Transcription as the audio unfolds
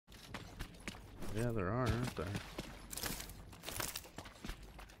Yeah, there are, aren't there?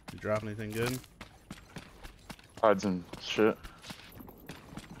 You drop anything good? Hides and shit.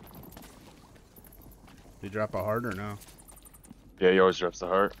 You drop a heart or no? Yeah, he always drops the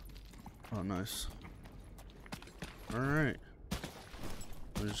heart. Oh, nice. Alright.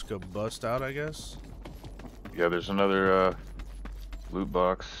 We'll just go bust out, I guess? Yeah, there's another loot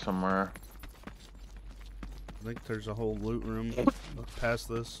box somewhere. I think there's a whole loot room past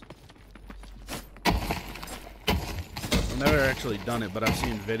this. I've never actually done it, but I've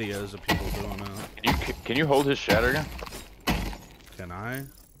seen videos of people doing it. Can you hold his shatter gun? Can I?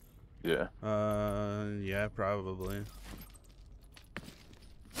 Yeah. Yeah, probably.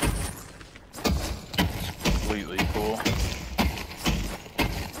 Completely cool.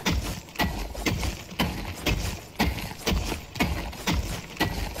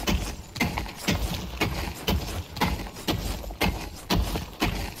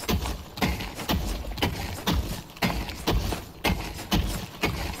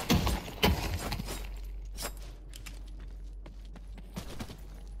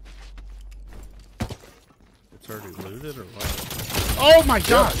 It's already looted or what? Oh my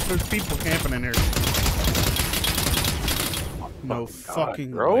gosh! There's people camping in here. No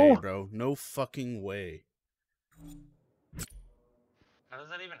fucking way, bro. No fucking way. How does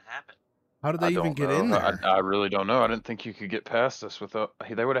that even happen? How did they even get in there? I really don't know. I didn't think you could get past us without.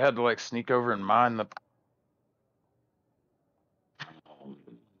 They would have had to like sneak over and mine the.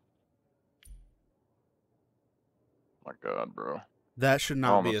 My God, bro. That should I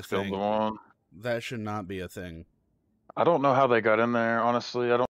not be a almost killed thing. the one. That should not be a thing. I don't know how they got in there. Honestly, I don't.